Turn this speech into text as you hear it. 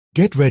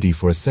Get ready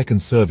for a second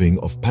serving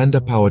of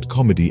Panda-powered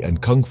comedy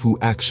and kung fu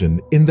action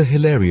in the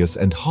hilarious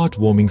and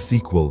heartwarming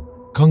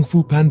sequel, Kung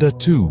Fu Panda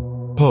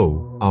 2.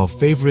 Po, our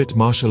favorite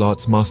martial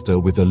arts master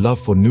with a love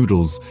for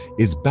noodles,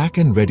 is back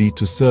and ready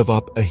to serve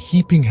up a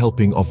heaping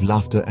helping of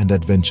laughter and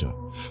adventure.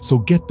 So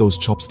get those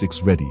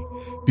chopsticks ready,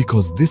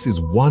 because this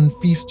is one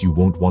feast you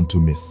won't want to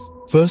miss.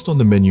 First on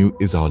the menu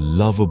is our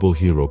lovable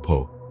hero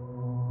Po.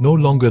 No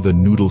longer the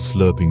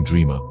noodle-slurping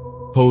dreamer,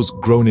 Po's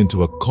grown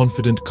into a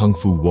confident kung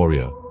fu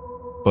warrior.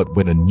 But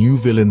when a new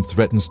villain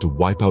threatens to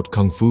wipe out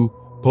kung fu,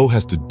 Po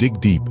has to dig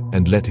deep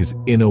and let his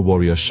inner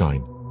warrior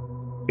shine.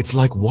 It's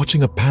like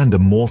watching a panda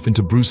morph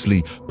into Bruce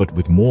Lee, but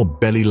with more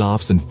belly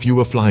laughs and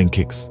fewer flying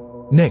kicks.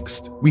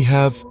 Next, we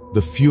have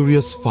the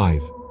Furious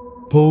Five,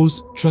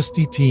 Po's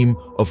trusty team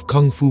of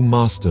kung fu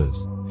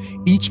masters.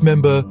 Each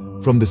member,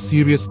 from the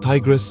serious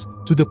tigress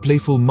to the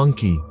playful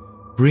monkey,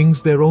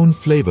 brings their own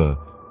flavor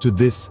to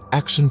this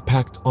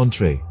action-packed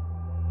entree.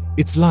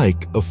 It's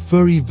like a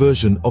furry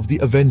version of the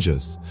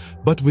Avengers,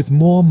 but with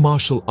more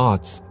martial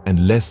arts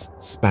and less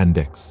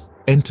spandex.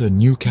 Enter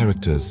new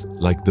characters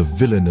like the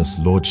villainous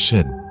Lord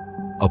Shen,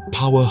 a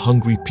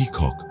power-hungry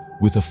peacock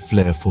with a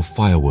flair for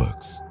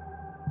fireworks.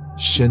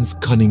 Shen's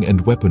cunning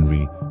and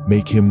weaponry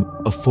make him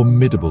a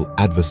formidable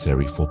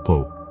adversary for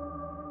Po.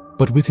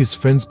 But with his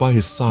friends by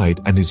his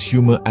side and his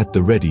humor at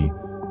the ready,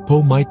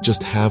 Po might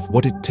just have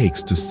what it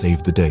takes to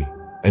save the day.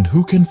 And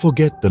who can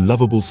forget the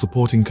lovable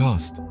supporting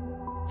cast?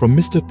 From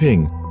Mr.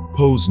 Ping,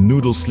 Po's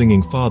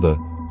noodle-slinging father,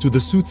 to the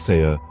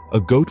soothsayer, a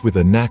goat with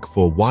a knack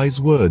for wise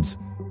words,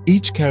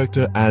 each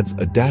character adds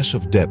a dash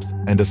of depth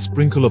and a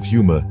sprinkle of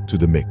humor to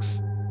the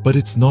mix. But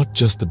it's not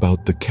just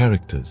about the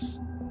characters.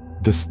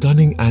 The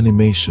stunning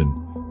animation,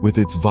 with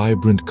its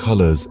vibrant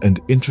colors and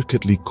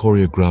intricately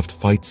choreographed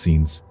fight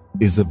scenes,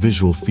 is a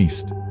visual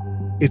feast.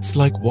 It's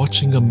like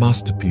watching a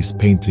masterpiece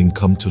painting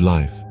come to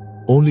life,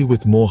 only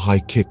with more high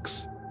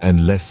kicks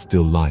and less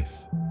still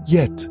life.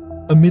 Yet,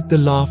 amid the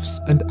laughs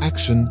and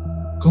action,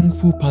 Kung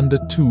Fu Panda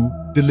 2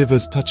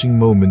 delivers touching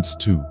moments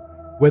too.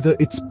 Whether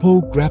it's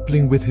Po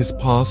grappling with his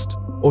past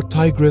or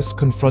Tigress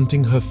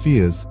confronting her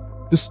fears,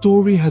 the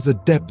story has a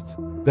depth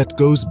that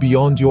goes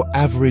beyond your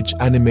average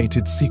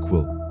animated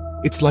sequel.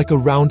 It's like a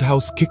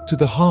roundhouse kick to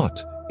the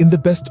heart in the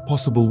best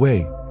possible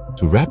way.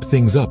 To wrap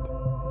things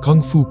up,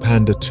 Kung Fu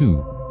Panda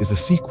 2 is a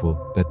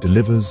sequel that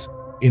delivers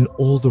in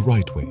all the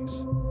right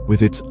ways.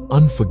 With its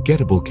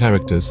unforgettable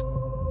characters,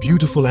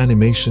 beautiful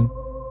animation,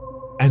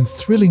 and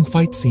thrilling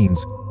fight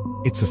scenes,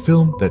 it's a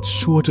film that's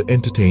sure to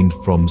entertain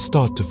from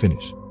start to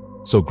finish.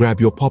 So grab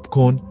your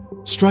popcorn,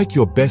 strike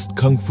your best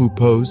kung fu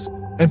pose,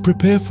 and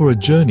prepare for a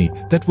journey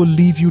that will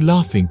leave you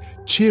laughing,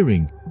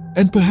 cheering,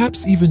 and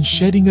perhaps even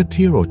shedding a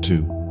tear or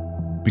two.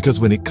 Because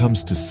when it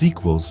comes to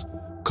sequels,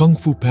 Kung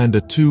Fu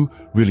Panda 2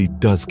 really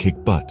does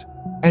kick butt.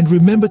 And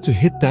remember to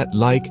hit that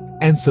like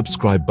and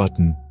subscribe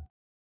button